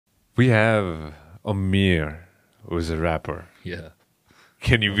We have a mayor who's a rapper. Yeah.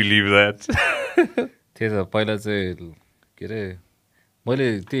 Can you believe that? त्यही त पहिला चाहिँ के अरे मैले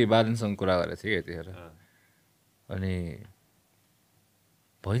त्यही बालनसँग कुरा गरेको थिएँ क्या त्यतिखेर अनि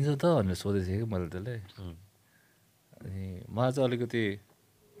भइन्छ त भनेर सोधेको थिएँ कि मैले त्यसलाई अनि मलाई चाहिँ अलिकति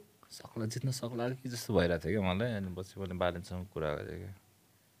सक्ला जित्न सक्ला कि जस्तो भइरहेको थियो क्या मलाई अनि पछि मैले बालनसँग कुरा गरेँ क्या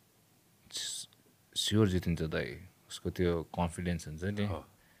स्योर जितिन्छ दाइ उसको त्यो कन्फिडेन्स हुन्छ नि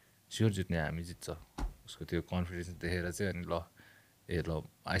स्योर जित्ने हामी जित्छ उसको त्यो कन्फिडेन्स देखेर चाहिँ अनि ल ए ल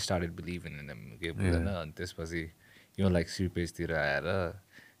आई स्टार्टेड बिलिभ इन के बुझ्दैन अनि त्यसपछि यो लाइक श्रीपेजतिर आएर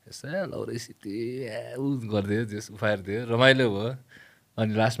यसो लौरे सिटी उ गरिदियो जस उफारिदियो रमाइलो भयो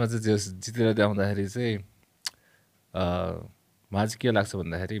अनि लास्टमा चाहिँ जस जितेर आउँदाखेरि चाहिँ मलाई चाहिँ के लाग्छ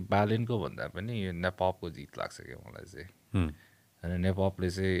भन्दाखेरि बालेनको भन्दा पनि यो नेपपको जित लाग्छ क्या मलाई चाहिँ अनि नेपपले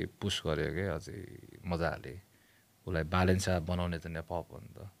चाहिँ पुस गर्यो क्या अझै मजाले उसलाई बालेन शाह बनाउने त नेपप हो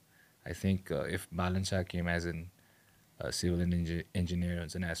नि त I think if Balen Shah came as an civil engineer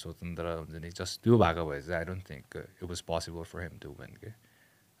हुन्छ नि स्वतन्त्र हुन्छ नि जस्ट त्यो भएको भए चाहिँ I don't think it was possible for him to win के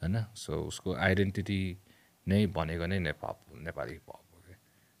होइन सो उसको आइडेन्टिटी नै भनेको नै नेपाली हिपहप हो क्या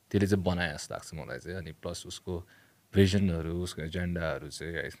त्यसले चाहिँ बनाए जस्तो लाग्छ मलाई चाहिँ अनि प्लस उसको भिजनहरू उसको एजेन्डाहरू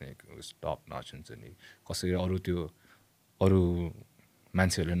चाहिँ आई थिङ्क उस टप नच हुन्छ नि कसरी अरू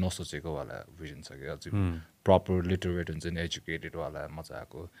मान्छेहरूले नसोचेको वाला भिजन छ कि अझै प्रपर लिटरेट हुन्छ नि एजुकेटेडवाला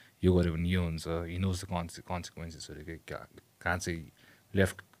मजाको यो गऱ्यो भने यो हुन्छ हिनोज द कन्सिक्वेन्सेसहरू के कहाँ चाहिँ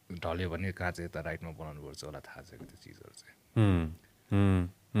लेफ्ट ढल्यो भने कहाँ चाहिँ यता राइटमा बनाउनु पर्छ होला थाहा छ त्यो चिजहरू चाहिँ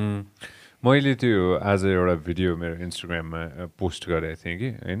मैले त्यो आज एउटा भिडियो मेरो इन्स्टाग्राममा पोस्ट गरेको थिएँ कि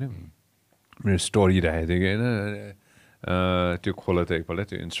होइन मेरो स्टोरी राखेको थिएँ कि होइन त्यो खोला त एकपल्ट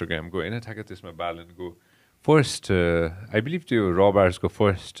त्यो इन्स्टाग्रामको होइन ठ्याक्कै त्यसमा बालनको फर्स्ट आई बिलिभ त्यो RawBarzको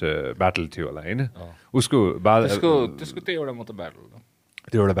फर्स्ट ब्याटल थियो होला होइन उसको त्यसको त्यही एउटा मात्र ब्याटल हो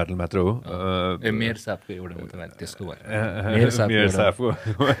त्यो एउटा ब्याटल मात्र हो मेयर साहबको एउटा मात्र त्यसको मेयर साहबको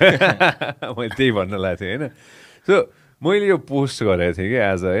मैले त्यही भन्न लागेको थिएँ होइन सो मैले यो पोस्ट गरेको थिएँ कि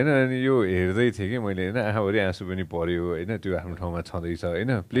आज होइन अनि यो हेर्दै थिएँ कि मैले होइन आँखाभरि आँसु पनि पऱ्यो होइन त्यो आफ्नो ठाउँमा छँदैछ होइन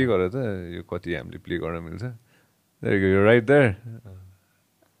प्ले गरेर त यो कति हामीले प्ले गर्न मिल्छ यो right there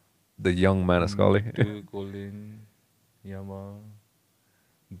The young Manascali. Colin, Yama,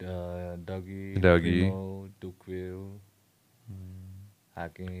 Dougie, Duckville,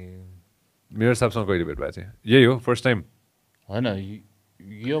 Hakim. मेरो साहबसँग कहिले भेट भएको थियो यही हो फर्स्ट टाइम होइन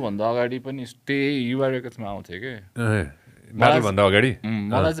योभन्दा अगाडि पनि त्यही युवा रेकर्ड्समा आउँथ्यो कि ब्याटलभन्दा अगाडि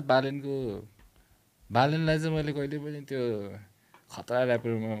मलाई चाहिँ बालेनलाई चाहिँ मैले कहिले पनि त्यो खतरा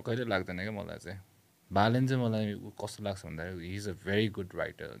ऱ्यापरमा कहिले लाग्दैन क्या मलाई चाहिँ बालेन चाहिँ मलाई कस्तो लाग्छ भन्दाखेरि he is a very good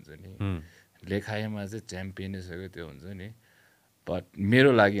writer हुन्छ नि लेखाइमा चाहिँ च्याम्पियनै छ क्या त्यो हुन्छ नि बट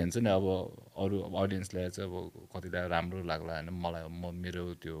मेरो लागि हुन्छ नि अब अरू अडियन्सलाई चाहिँ अब कतिलाई राम्रो लाग्ला होइन मलाई मेरो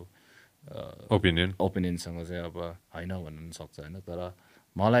त्यो ओपिनियनसँग चाहिँ अब होइन भन्नु पनि सक्छ होइन तर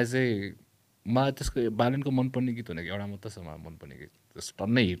मलाई चाहिँ त्यसको बालेनको मनपर्ने गीत भनेको एउटा मात्र छ मलाई मनपर्ने गीत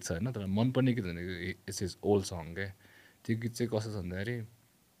टन्नै हिट छ होइन तर मनपर्ने गीत भनेको इट्स इज ओल्ड सङ क्या त्यो गीत चाहिँ कस्तो छ भन्दाखेरि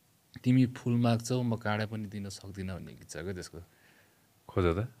तिमी फुल माग्छौ म काँडा पनि दिन सक्दिनँ भन्ने गीत छ क्या त्यसको खोज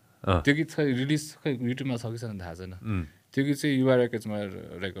त त्यो गीत खै रिलिज खै युट्युबमा छ कि छैन थाहा छैन त्यो गीत चाहिँ युवा रेकर्ड्समा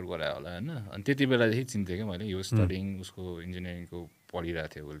रेकर्ड गरायो होला होइन अनि त्यति बेलादेखि चिन्थेँ क्या मैले यो स्टडिङ उसको इन्जिनियरिङको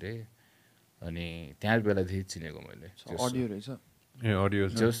पढिरहेको थियो उसले अनि त्यहाँ बेलादेखि चिनेको मैले अडियो रहेछ ए अडियो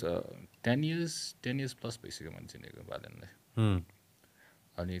जस्ट 10 इयर्स प्लस भइसक्यो मैले चिनेको बालेनलाई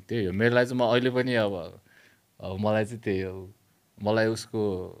अनि त्यही हो मेरो लागि चाहिँ म अहिले पनि अब मलाई चाहिँ त्यही हो मलाई उसको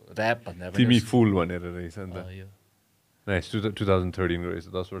ऱ्याप भन्दा पनि तिमी फुल भनेर रहेछ नि त नाइस 2013 को रहेछ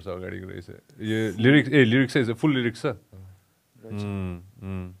 10 वर्ष अगाडिको रहेछ यो लिरिक्स चाहिँ फुल लिरिक्स छ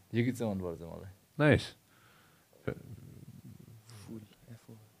यो गीत चाहिँ मनपर्छ मलाई नाइस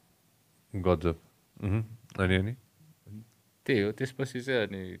गजब अनि त्यही हो त्यसपछि चाहिँ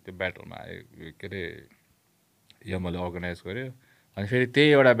अनि त्यो ब्याटलमा आयो के अरे यमले अर्गनाइज गर्यो अनि फेरि त्यही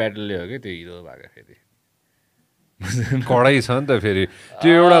एउटा ब्याटलले हो क्या त्यो हिरो भएको फेरि कडै छ नि त फेरि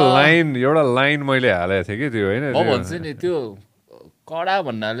त्यो एउटा लाइन मैले हालेको थिएँ कि त्यो होइन म भन्छु नि त्यो कडा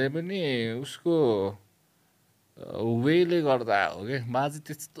भन्नाले पनि उसको वेले गर्दा हो कि मलाई चाहिँ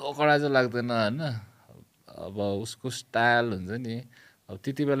त्यस्तो कडा चाहिँ लाग्दैन होइन अब उसको स्टाइल हुन्छ नि अब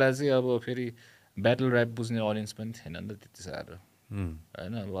त्यति बेला चाहिँ अब फेरि ब्याटल ऱ्याप बुझ्ने अडियन्स पनि थिएन नि त त्यति साह्रो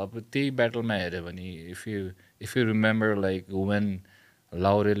होइन अब त्यही ब्याटलमा हेऱ्यो भने if you remember like when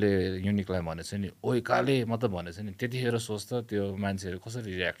लाउरेले युनिकलाई भनेछ नि ओइ काले म त भनेछ नि त्यतिखेर सोच त त्यो मान्छेहरू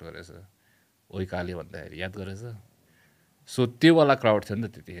कसरी रियाक्ट गरेछ ओइ काले भन्दाखेरि याद गरेछ सो त्योवाला क्राउड थियो नि त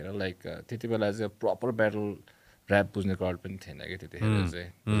त्यतिखेर लाइक त्यति बेला चाहिँ प्रपर ब्याटल ऱ्याप बुझ्ने क्राउड पनि थिएन कि त्यतिखेर चाहिँ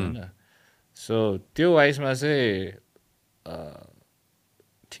होइन सो त्यो वाइसमा चाहिँ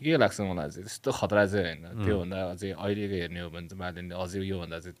ठिकै लाग्छ मलाई चाहिँ त्यस्तो खतरा चाहिँ होइन त्योभन्दा अझै अहिलेको हेर्ने हो भने चाहिँ बालेनले अझै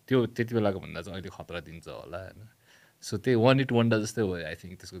योभन्दा चाहिँ त्यो त्यति बेलाको भन्दा चाहिँ अहिले खतरा दिन्छ होला होइन सो त्यही वान इट वन्डर जस्तै हो आई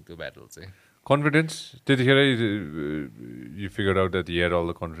थिङ्क त्यसको त्यो ब्याटल चाहिँ कन्फिडेन्स त्यतिखेरै you figure out that he had all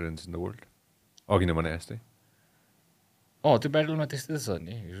the confidence in the world अघि नै भने जस्तै त्यो ब्याटलमा त्यस्तै छ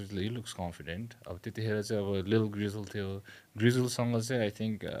नि हि लुक्स कन्फिडेन्ट अब त्यतिखेर चाहिँ अब लिल ग्रिजल थियो ग्रिजलसँग चाहिँ आई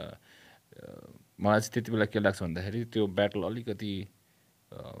थिङ्क मलाई चाहिँ त्यति बेला के लाग्छ भन्दाखेरि त्यो ब्याटल अलिकति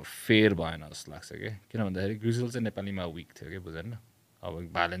फेयर भएन जस्तो लाग्छ क्या किन भन्दाखेरि ग्रिजल चाहिँ नेपालीमा विक थियो क्या बुझेन अब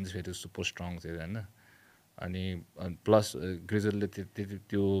भालेन चाहिँ फेरि सुपर स्ट्रङ थियो होइन अनि प्लस ग्रिजलले त्यति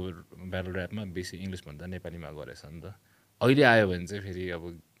त्यो ब्याटल ऱ्यापमा बेसी इङ्ग्लिसभन्दा नेपालीमा गरेछ नि त अहिले आयो भने चाहिँ फेरि अब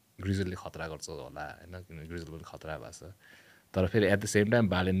ग्रिजलले खतरा गर्छ होला होइन किनभने ग्रिजल पनि खतरा भएको छ तर फेरि at the same time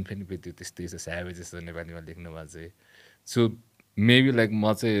Balen पनि त्यो त्यस्तै छ स्याभेज जस्तो नेपालीमा लेख्नुमा चाहिँ सो मेबी लाइक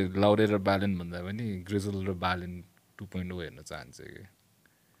म चाहिँ लाउरे र बालेन भन्दा पनि ग्रिजल र बालेन 2.0 हेर्न चाहन्छु कि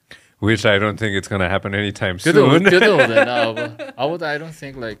Which I don't think it's going to happen anytime soon. त्यो त हुँदैन अब त I don't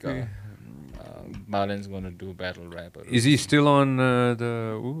think like Balen's going to do battle rap. Is he still on the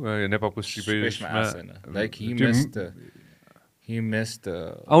Nephop Ko Shreepech? Like he missed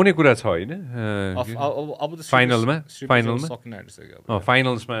आउने कुरा छ हैन अब त फाइनलमा सकिन आइसक्यो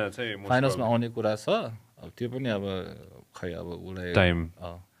फाइनल्समा चाहिँ फाइनल्समा आउने कुरा छ अब त्यो पनि अब खै अब उलाई टाइम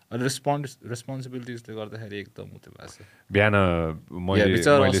अनि रेस्पोन्सिबिलिटिजले गर्दाखेरि एकदम उतै भएको छ बिहान मैले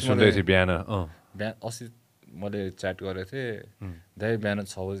सुन्दै थिएँ बिहान अस्ति मैले च्याट गरेको थिएँ दाइ बिहान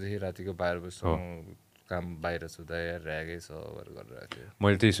 6 बजेदेखि रातिको 12 बजीसम्म काम बाहिर छु दाइ ऱ्यागै छ गरिरहेको थिएँ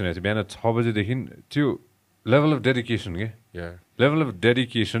मैले त्यही सुनेको थिएँ बिहान 6 बजेदेखि त्यो लेभल अफ डेडिकेसन के लेभल अफ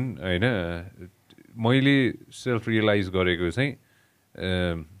डेडिकेसन होइन मैले सेल्फ रियलाइज गरेको चाहिँ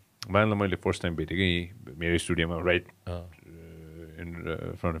बानलाई मैले फर्स्ट टाइम भेटेँ कि मेरो स्टुडियोमा right in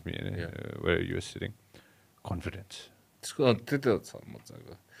front of me where you are sitting confidence त्यसको त्यो छ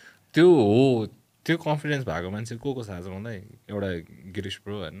मजाको त्यो हो त्यो कन्फिडेन्स भएको मान्छे को थाहा छ मलाई एउटा गिरिश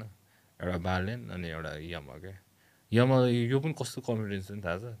ब्रो होइन एउटा बालेन अनि एउटा यमा क्या यमा यो पनि कस्तो कन्फिडेन्स पनि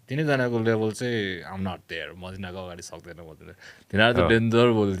थाहा छ तिनैजनाको लेभल चाहिँ आम नट देयर म तिनीहरूको अगाडि सक्दैन भन्दैन तिनीहरू त डेन्जर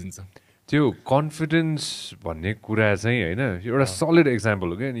बोलिदिन्छ त्यो कन्फिडेन्स भन्ने कुरा चाहिँ होइन एउटा सलिड एक्जाम्पल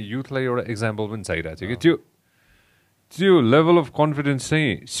हो क्या अनि युथलाई एउटा एक्जाम्पल पनि चाहिरहेको छ कि त्यो लेभल अफ कन्फिडेन्स चाहिँ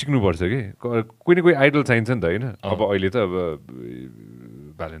सिक्नुपर्छ कि कोही न कोही आइडल चाहिन्छ नि त होइन अब अहिले त अब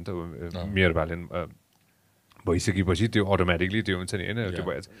बालेन त मेयर बालेन भइसकेपछि त्यो अटोमेटिकली त्यो हुन्छ नि होइन त्यो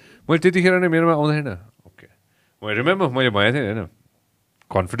भएछ मैले त्यतिखेर नै मेरोमा आउँदैन ओके मैले रिमेम्बर मैले भनेको थिएँ होइन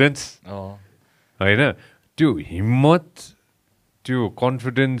कन्फिडेन्स होइन त्यो हिम्मत त्यो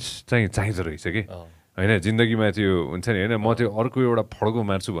कन्फिडेन्स चाहिँ चाहिँदो रहेछ कि होइन जिन्दगीमा त्यो हुन्छ नि होइन म त्यो अर्को एउटा फड्को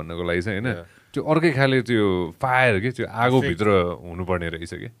मार्छु भन्नको लागि चाहिँ होइन त्यो अर्कै खाले त्यो फायर के त्यो आगोभित्र हुनुपर्ने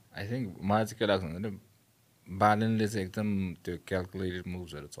रहेछ कि आई थिङ्क मलाई चाहिँ के लाग्छ भने बालेनले चाहिँ एकदम त्यो क्यालकुलेटेड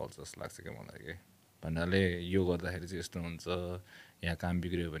मुभ्सहरू चल्छ जस्तो लाग्छ क्या मलाई कि भन्नाले यो गर्दाखेरि चाहिँ यस्तो हुन्छ यहाँ काम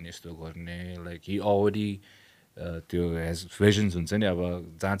बिग्रियो भने यस्तो गर्ने लाइक हि अलरेडी त्यो हेज भेजन्स हुन्छ नि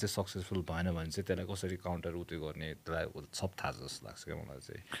अब जहाँ चाहिँ सक्सेसफुल भएन भने चाहिँ त्यसलाई कसरी काउन्टर उयो गर्ने त्यसलाई सब थाहा छ जस्तो लाग्छ क्या मलाई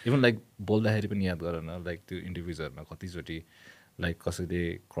चाहिँ इभन लाइक बोल्दाखेरि पनि याद गर न लाइक त्यो इन्टरभ्युजहरूमा कतिचोटि लाइक कसैले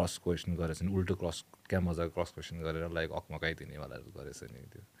क्रस क्वेसन गरेछ नि उल्टो क्या मजाको क्रस क्वेसन गरेर लाइक अकमकाइदिनेवालाहरू गरेछ नि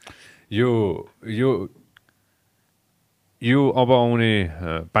त्यो यो अब आउने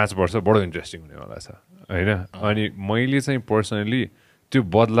 5 वर्ष बडो इन्ट्रेस्टिङ हुनेवाला छ होइन अनि मैले चाहिँ पर्सनली त्यो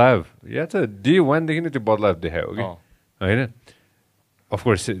बदलाव या त डे 1 देखि नै त्यो बदलाव देखायो कि होइन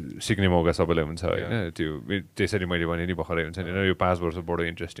अफकोर्स सिक्ने मौका सबैलाई हुन्छ होइन त्यो त्यसरी मैले भने नि भर्खरै हुन्छ नि यो 5 वर्ष बडो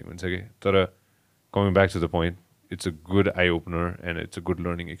इन्ट्रेस्टिङ हुन्छ कि तर coming back to the point it's a good eye opener and it's a good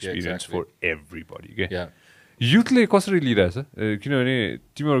learning experience for everybody के युथले कसरी लिइरहेछ किनभने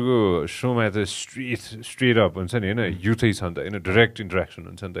तिमीहरूको सोमा त स्ट्रेट अप हुन्छ नि होइन युथै छ नि त होइन डाइरेक्ट इन्टरेक्सन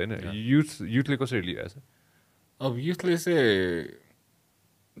हुन्छ नि त होइन युथले कसरी लिइरहेछ अब युथले चाहिँ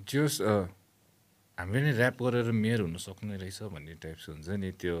जस हामीले नै ऱ्याप गरेर मेयर हुन सक्ने रहेछ भन्ने टाइप्स हुन्छ नि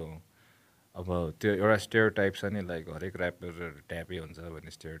त्यो अब त्यो एउटा स्टेयर टाइप छ नि लाइक हरेक ऱ्यापर ट्यापै हुन्छ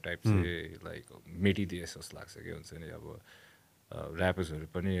भन्ने स्टेयर टाइप चाहिँ लाइक मेटिदिए जस्तो लाग्छ कि हुन्छ नि अब ऱ्यापर्सहरू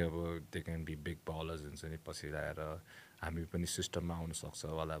पनि अब they can be big bowlers हुन्छ नि पछि आएर हामी पनि सिस्टममा आउनु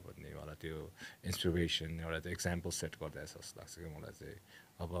सक्छ होला भन्नेवाला त्यो इन्सपिरेसन एउटा त्यो एक्जाम्पल सेट गरिदिएछ जस्तो लाग्छ कि मलाई चाहिँ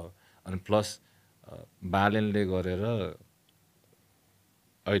अब अनि प्लस बालेनले गरेर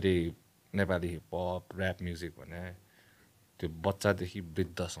अहिले नेपाली हिपहप ऱ्याप म्युजिक भने त्यो बच्चादेखि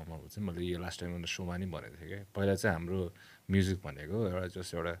वृद्धसम्म चाहिँ मैले यो लास्ट टाइम सोमा नि भनेको थिएँ क्या पहिला चाहिँ हाम्रो म्युजिक भनेको एउटा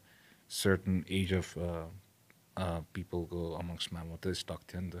जस्ट एउटा सर्टन एज अफ पिपलको अमङ्समा मात्रै स्टक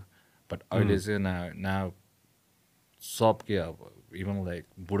थियो नि त बट अहिले चाहिँ सब के अब इभन लाइक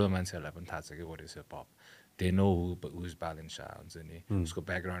बुढो मान्छेहरूलाई पनि थाहा छ कि what is hip hop they know who is Balen Shah हुन्छ नि उसको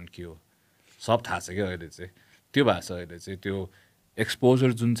ब्याकग्राउन्ड के हो सब थाहा छ क्या अहिले चाहिँ त्यो भएको छ अहिले चाहिँ त्यो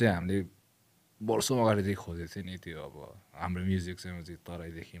एक्सपोजर जुन चाहिँ हामीले वर्षौँ अगाडिदेखि खोजेको थियो नि त्यो अब हाम्रो म्युजिक चाहिँ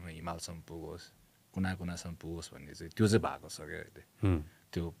तराईदेखिमा हिमालसम्म पुगोस् कुना कुनासम्म पुगोस् भन्ने चाहिँ त्यो चाहिँ भएको छ क्या अहिले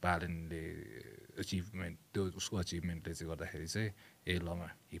त्यो बालेनले अचिभमेन्ट त्यो उसको अचिभमेन्टले चाहिँ गर्दाखेरि चाहिँ ए लमा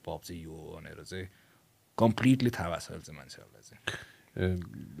हिपहप चाहिँ यो हो भनेर चाहिँ कम्प्लिटली थाहा भएको छ अहिले चाहिँ मान्छेहरूलाई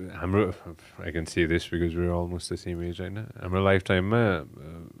चाहिँ हाम्रो I can see this because we are almost the same as होइन हाम्रो लाइफ टाइममा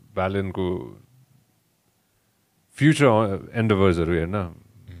बालेनको फ्युचर एन्डभर्सहरू हेर्न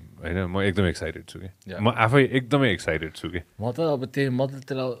होइन म एकदमै एक्साइटेड छु कि म आफै एकदमै एक्साइटेड छु कि म त अब त्यही म त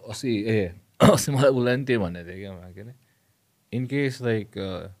त्यसलाई अस्ति मलाई उसलाई पनि त्यही भनेको थिएँ क्या के अरे इन केस लाइक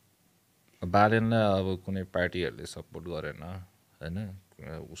बालेनलाई अब कुनै पार्टीहरूले सपोर्ट गरेन होइन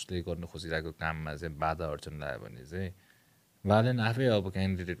उसले गर्नु खोजिरहेको काममा चाहिँ बाधा अड्चन लाग्यो भने चाहिँ बालेन आफै अब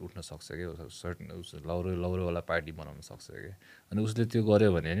क्यान्डिडेट उठ्न सक्छ क्या सर्टन लौरोवाला पार्टी बनाउन सक्छ क्या अनि उसले त्यो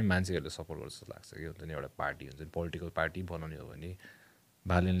गर्यो भने नि मान्छेहरूले सपोर्ट गर्छ जस्तो लाग्छ कि हुन्छ नि एउटा पार्टी हुन्छ नि पोलिटिकल पार्टी बनाउने हो भने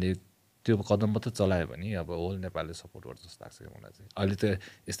बालेनले त्यो कदम मात्रै चलायो भने अब होल नेपालले सपोर्ट गर्छ जस्तो लाग्छ क्या मलाई चाहिँ अहिले त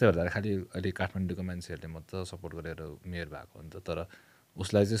यस्तै गर्दा खालि अहिले काठमाडौँको मान्छेहरूले मात्र सपोर्ट गरेर मेयर भएको हो नि त तर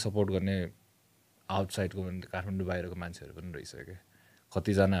उसलाई चाहिँ सपोर्ट गर्ने आउटसाइडको काठमाडौँ बाहिरको मान्छेहरू पनि रहेछ क्या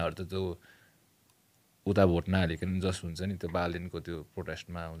कतिजनाहरू त त्यो उता भोट नहालिकन जस्ट हुन्छ नि त्यो बालेनको त्यो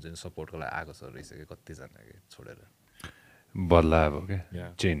प्रोटेस्टमा हुन्छ नि सपोर्टको लागि आएको छ रहेछ कि कतिजना कि छोडेर बदला अब क्या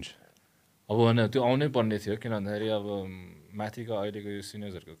चेन्ज अब होइन त्यो आउनै पर्ने थियो किन भन्दाखेरि अब माथिको अहिलेको यो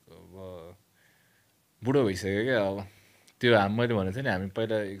सिनियर्सहरूको अब बुढो भइसक्यो क्या अब त्यो मैले भनेको थिएँ नि हामी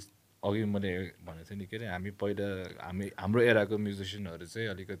पहिला अघि मैले भनेको थिएँ नि के अरे हामी पहिला हाम्रो एराको म्युजिसियनहरू चाहिँ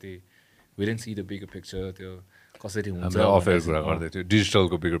अलिकति we didn't see the bigger picture त्यो कसरी हुन्छ अफेयर कुरा गर्दै थियो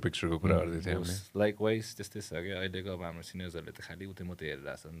डिजिटलको बिगर पिक्चरको कुरा गर्दै थियो लाइक वाइज त्यस्तै छ क्या अहिलेको अब हाम्रो सिनियर्सहरूले त खालि उतै मात्रै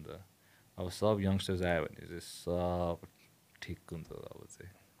हेरिरहेको छ नि त अब सब यङ्स्टर्स आयो भने चाहिँ सब ठिक हुन्छ अब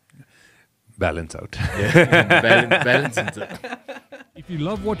चाहिँ balance out. Balance हुन्छ. If you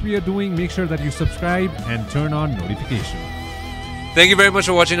love what we are doing, make sure that you subscribe and turn on notifications. Thank you very much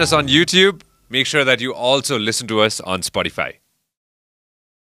for watching us on YouTube. Make sure that you also listen to us on Spotify.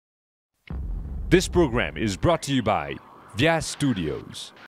 This program is brought to you by Vyas Studios.